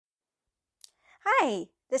Hi,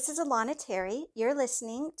 this is Alana Terry. You're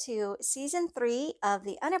listening to Season 3 of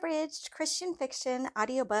the Unabridged Christian Fiction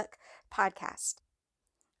Audiobook Podcast.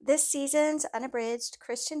 This season's Unabridged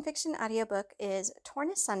Christian Fiction audiobook is Torn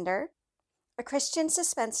Asunder, a Christian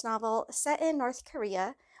suspense novel set in North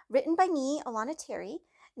Korea, written by me, Alana Terry,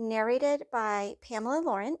 narrated by Pamela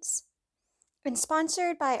Lawrence, and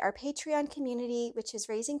sponsored by our Patreon community, which is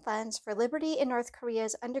raising funds for Liberty in North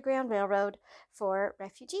Korea's Underground Railroad for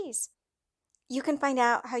refugees. You can find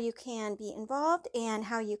out how you can be involved and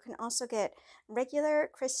how you can also get regular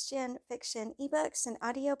Christian fiction ebooks and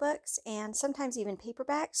audiobooks and sometimes even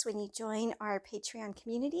paperbacks when you join our Patreon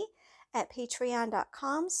community at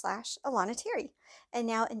patreon.com/Alana Terry. And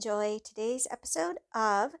now enjoy today's episode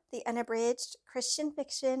of the Unabridged Christian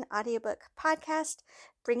Fiction Audiobook Podcast,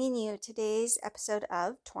 bringing you today's episode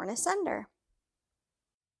of Torn Asunder.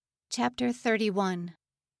 Chapter 31.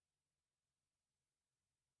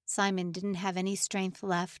 Simon didn't have any strength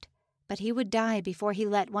left, but he would die before he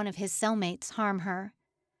let one of his cellmates harm her.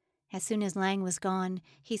 As soon as Lang was gone,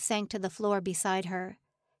 he sank to the floor beside her.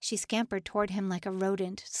 She scampered toward him like a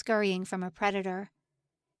rodent, scurrying from a predator.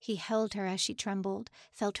 He held her as she trembled,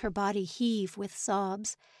 felt her body heave with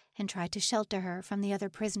sobs, and tried to shelter her from the other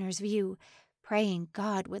prisoner's view, praying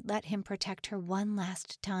God would let him protect her one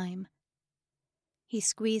last time. He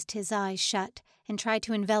squeezed his eyes shut and tried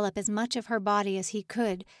to envelop as much of her body as he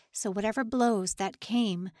could so whatever blows that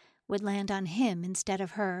came would land on him instead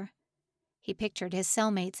of her. He pictured his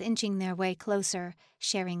cellmates inching their way closer,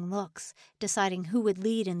 sharing looks, deciding who would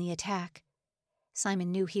lead in the attack.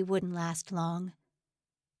 Simon knew he wouldn't last long.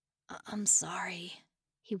 "I'm sorry,"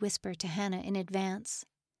 he whispered to Hannah in advance.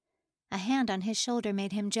 A hand on his shoulder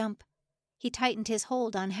made him jump. He tightened his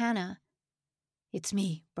hold on Hannah. "It's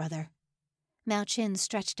me, brother." Mao Chin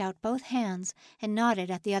stretched out both hands and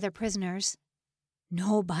nodded at the other prisoners.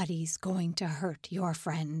 "Nobody's going to hurt your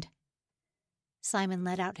friend." Simon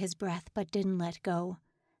let out his breath but didn't let go.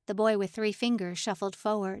 The boy with 3 fingers shuffled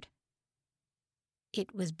forward.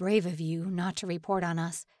 "It was brave of you not to report on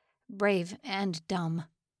us. Brave and dumb."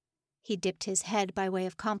 He dipped his head by way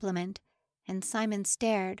of compliment, and Simon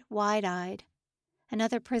stared, wide-eyed.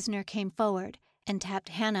 Another prisoner came forward and tapped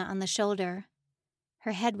Hannah on the shoulder.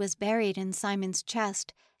 Her head was buried in Simon's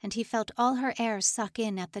chest, and he felt all her air suck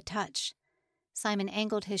in at the touch. Simon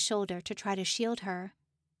angled his shoulder to try to shield her.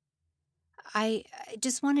 I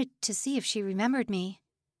just wanted to see if she remembered me,"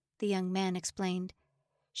 the young man explained.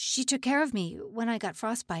 "She took care of me when I got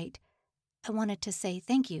frostbite. I wanted to say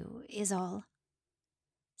thank you, is all."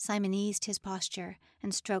 Simon eased his posture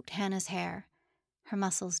and stroked Hannah's hair. Her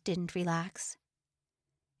muscles didn't relax.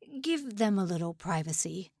 "Give them a little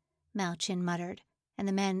privacy," Mao Chin muttered, and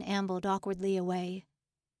the men ambled awkwardly away.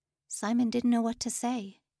 Simon didn't know what to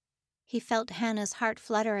say. He felt Hannah's heart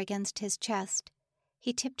flutter against his chest.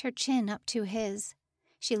 He tipped her chin up to his.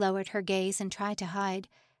 She lowered her gaze and tried to hide,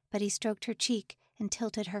 but he stroked her cheek and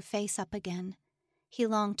tilted her face up again. He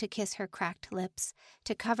longed to kiss her cracked lips,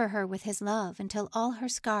 to cover her with his love until all her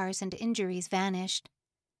scars and injuries vanished.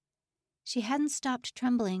 She hadn't stopped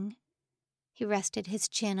trembling. He rested his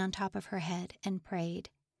chin on top of her head and prayed.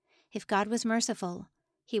 If God was merciful,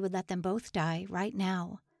 he would let them both die right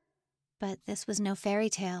now. But this was no fairy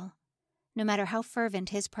tale. No matter how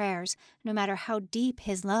fervent his prayers, no matter how deep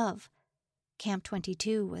his love, Camp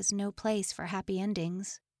 22 was no place for happy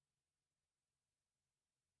endings.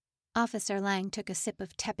 Officer Lang took a sip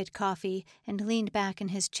of tepid coffee and leaned back in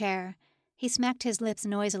his chair. He smacked his lips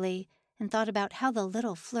noisily and thought about how the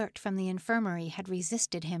little flirt from the infirmary had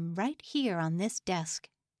resisted him right here on this desk.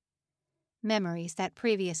 Memories that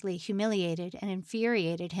previously humiliated and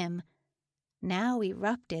infuriated him now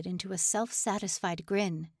erupted into a self-satisfied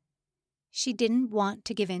grin. She didn't want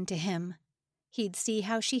to give in to him. He'd see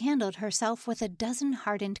how she handled herself with a dozen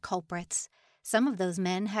hardened culprits. Some of those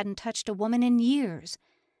men hadn't touched a woman in years.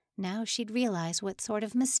 Now she'd realize what sort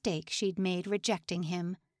of mistake she'd made rejecting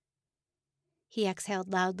him. He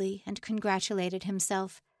exhaled loudly and congratulated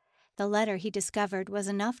himself. The letter he discovered was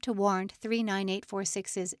enough to warrant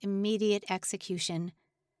 39846's immediate execution.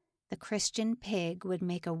 The Christian pig would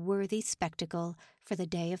make a worthy spectacle for the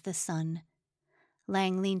day of the sun.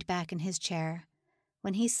 Lang leaned back in his chair.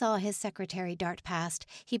 When he saw his secretary dart past,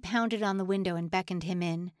 he pounded on the window and beckoned him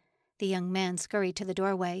in. The young man scurried to the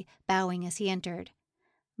doorway, bowing as he entered.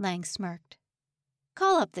 Lang smirked.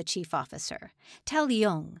 "Call up the chief officer. Tell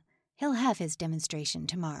Young. He'll have his demonstration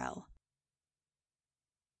tomorrow."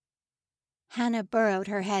 Hannah burrowed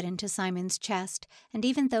her head into Simon's chest, and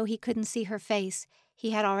even though he couldn't see her face,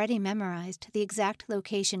 he had already memorized the exact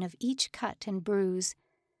location of each cut and bruise.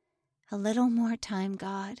 "A little more time,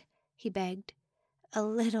 God," he begged. a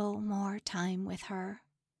little more time with her.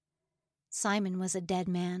 Simon was a dead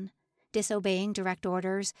man, disobeying direct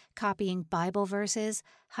orders, copying Bible verses,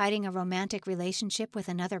 hiding a romantic relationship with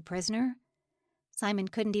another prisoner. Simon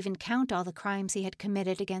couldn't even count all the crimes he had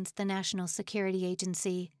committed against the National Security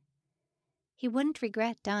Agency. He wouldn't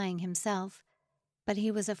regret dying himself, but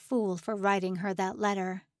he was a fool for writing her that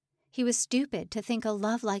letter. He was stupid to think a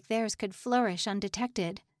love like theirs could flourish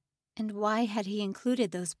undetected. And why had he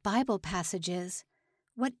included those Bible passages?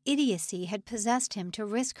 What idiocy had possessed him to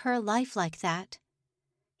risk her life like that?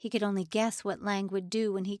 He could only guess what Lang would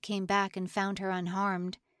do when he came back and found her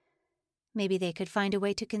unharmed. Maybe they could find a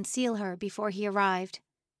way to conceal her before he arrived.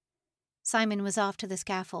 Simon was off to the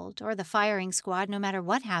scaffold or the firing squad no matter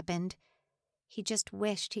what happened. He just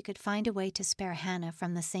wished he could find a way to spare Hannah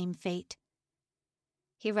from the same fate.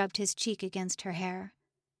 He rubbed his cheek against her hair.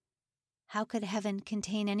 How could heaven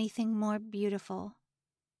contain anything more beautiful?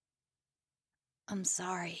 "I'm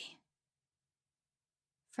sorry."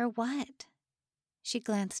 "For what?" She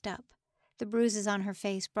glanced up. The bruises on her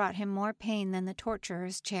face brought him more pain than the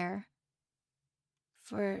torturer's chair.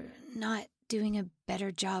 "For not doing a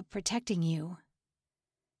better job protecting you."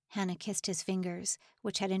 Hannah kissed his fingers,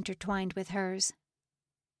 which had intertwined with hers.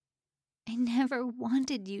 "I never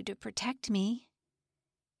wanted you to protect me."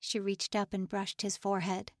 She reached up and brushed his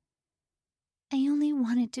forehead. "I only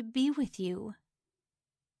wanted to be with you."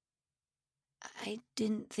 "I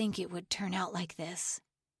didn't think it would turn out like this."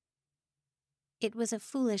 It was a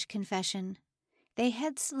foolish confession. They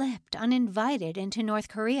had slipped uninvited into North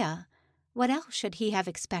Korea. What else should he have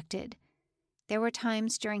expected? There were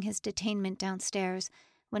times during his detainment downstairs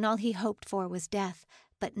when all he hoped for was death,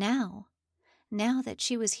 but now that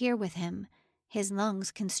she was here with him, his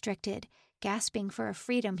lungs constricted, gasping for a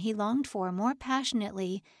freedom he longed for more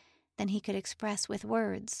passionately than he could express with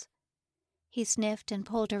words. He sniffed and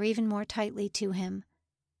pulled her even more tightly to him.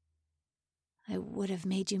 "I would have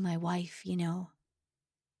made you my wife, you know."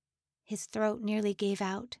 His throat nearly gave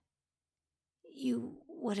out. "You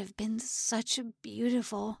would have been such a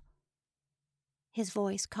beautiful—" His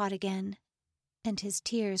voice caught again, and his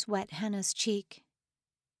tears wet Hannah's cheek.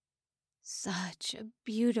 "Such a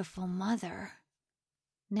beautiful mother."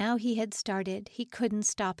 Now he had started, he couldn't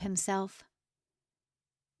stop himself.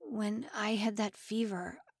 "When I had that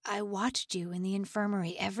fever, I watched you in the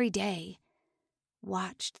infirmary every day.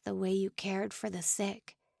 Watched the way you cared for the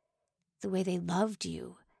sick, the way they loved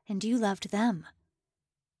you, and you loved them.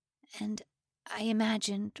 And I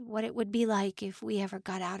imagined what it would be like if we ever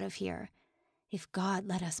got out of here, if God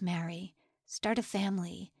let us marry, start a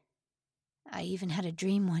family. I even had a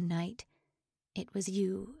dream one night. It was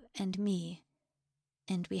you and me,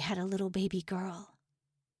 and we had a little baby girl."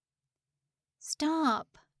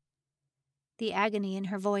 "Stop!" The agony in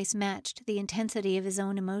her voice matched the intensity of his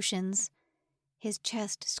own emotions. His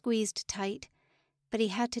chest squeezed tight, but he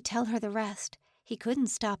had to tell her the rest. He couldn't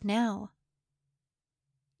stop now.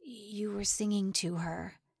 "You were singing to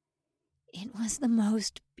her. It was the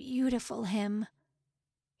most beautiful hymn."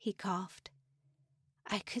 He coughed.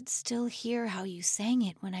 "I could still hear how you sang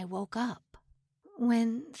it when I woke up.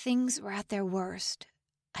 When things were at their worst,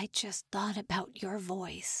 I just thought about your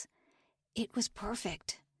voice. It was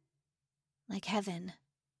perfect. Like heaven."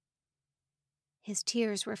 His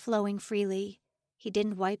tears were flowing freely. He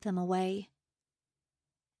didn't wipe them away.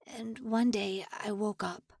 "And one day I woke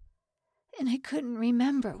up, and I couldn't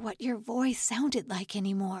remember what your voice sounded like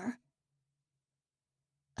anymore."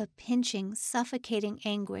 A pinching, suffocating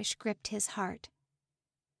anguish gripped his heart.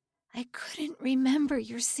 "I couldn't remember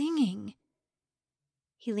your singing."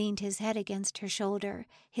 He leaned his head against her shoulder,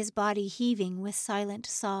 his body heaving with silent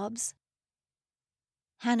sobs.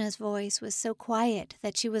 Hannah's voice was so quiet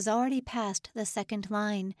that she was already past the second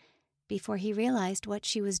line before he realized what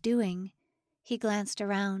she was doing. He glanced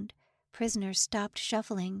around. Prisoners stopped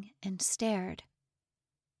shuffling and stared.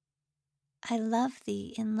 "I love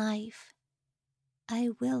thee in life. I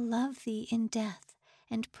will love thee in death,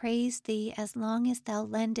 and praise thee as long as thou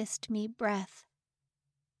lendest me breath."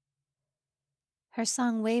 Her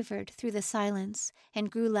song wavered through the silence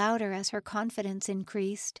and grew louder as her confidence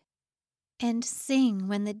increased. "And sing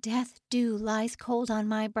when the death dew lies cold on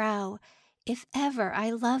my brow, if ever I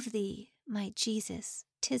love thee, my Jesus,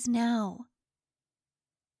 'tis now."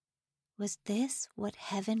 Was this what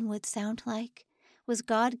heaven would sound like? Was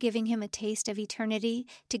God giving him a taste of eternity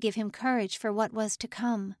to give him courage for what was to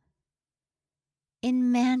come?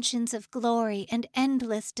 "In mansions of glory and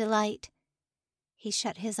endless delight." He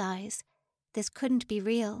shut his eyes. This couldn't be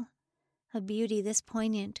real. A beauty this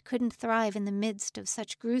poignant couldn't thrive in the midst of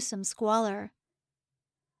such gruesome squalor.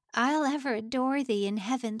 "I'll ever adore thee in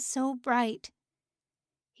heaven so bright."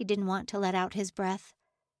 He didn't want to let out his breath.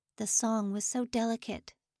 The song was so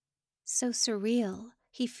delicate, so surreal,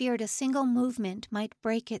 he feared a single movement might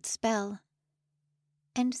break its spell.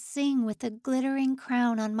 And sing with the glittering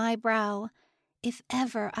crown on my brow, if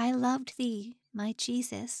ever I loved thee, my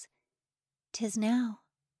Jesus, 'tis now.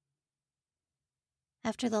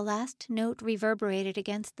 After the last note reverberated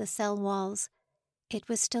against the cell walls, it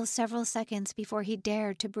was still several seconds before he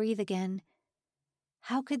dared to breathe again.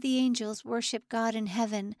 How could the angels worship God in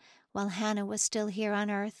heaven while Hannah was still here on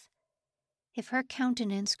earth? If her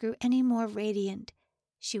countenance grew any more radiant,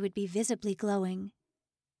 she would be visibly glowing.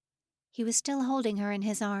 He was still holding her in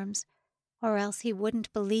his arms, or else he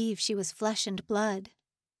wouldn't believe she was flesh and blood.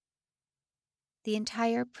 The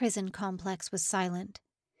entire prison complex was silent.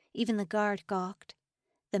 Even the guard gawked.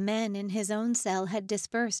 The men in his own cell had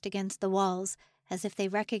dispersed against the walls, as if they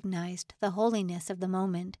recognized the holiness of the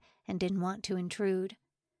moment and didn't want to intrude.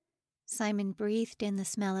 Simon breathed in the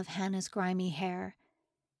smell of Hannah's grimy hair.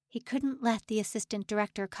 He couldn't let the assistant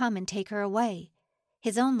director come and take her away.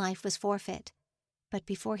 His own life was forfeit. But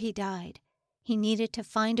before he died, he needed to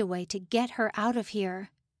find a way to get her out of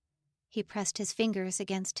here. He pressed his fingers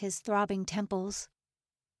against his throbbing temples.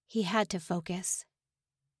 He had to focus.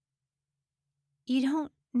 "You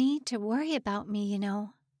don't need to worry about me, you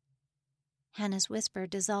know." Hannah's whisper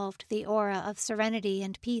dissolved the aura of serenity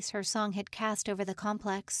and peace her song had cast over the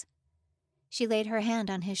complex. She laid her hand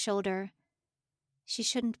on his shoulder. She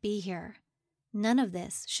shouldn't be here. None of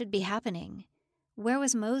this should be happening. Where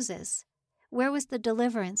was Moses? Where was the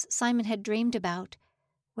deliverance Simon had dreamed about?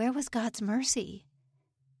 Where was God's mercy?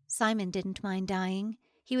 Simon didn't mind dying.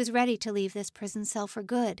 He was ready to leave this prison cell for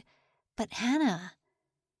good. But Hannah...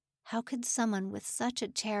 How could someone with such a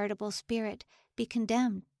charitable spirit be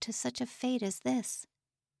condemned to such a fate as this?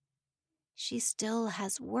 "She still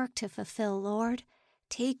has work to fulfill, Lord.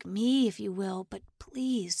 Take me if you will, but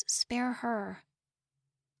please spare her."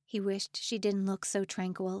 He wished she didn't look so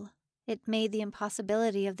tranquil. It made the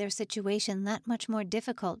impossibility of their situation that much more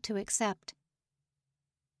difficult to accept.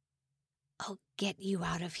 "I'll get you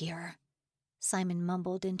out of here," Simon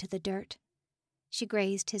mumbled into the dirt. She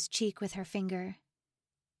grazed his cheek with her finger.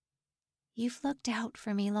 "You've looked out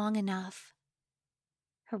for me long enough."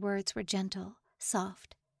 Her words were gentle,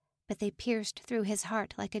 soft, but they pierced through his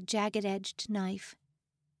heart like a jagged-edged knife.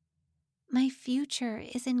 "My future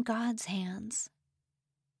is in God's hands."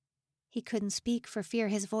 He couldn't speak for fear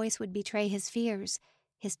his voice would betray his fears,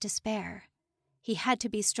 his despair. He had to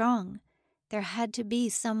be strong. There had to be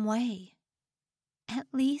some way.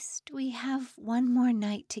 "At least we have one more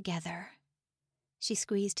night together." She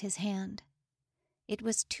squeezed his hand. It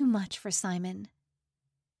was too much for Simon.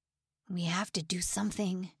 "We have to do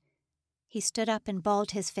something." He stood up and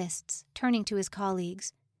balled his fists, turning to his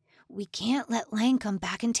colleagues. "We can't let Lang come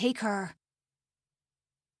back and take her."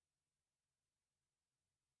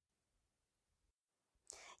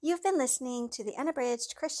 You've been listening to the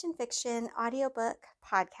Unabridged Christian Fiction audiobook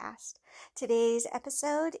podcast. Today's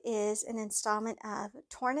episode is an installment of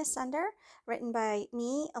Torn Asunder, written by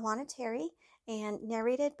me, Alana Terry, and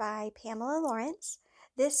narrated by Pamela Lawrence.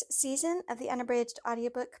 This season of the Unabridged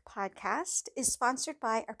audiobook podcast is sponsored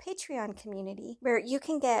by our Patreon community, where you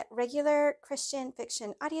can get regular Christian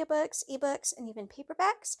fiction audiobooks, ebooks, and even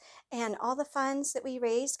paperbacks. And all the funds that we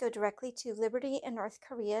raise go directly to Liberty in North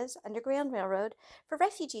Korea's Underground Railroad for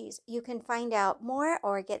refugees. You can find out more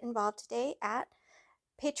or get involved today at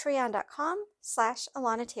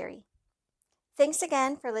patreon.com/Alana Terry. Thanks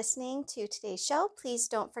again for listening to today's show. Please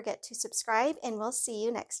don't forget to subscribe, and we'll see you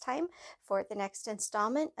next time for the next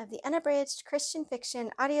installment of the Unabridged Christian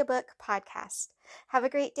Fiction audiobook podcast. Have a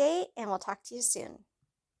great day, and we'll talk to you soon.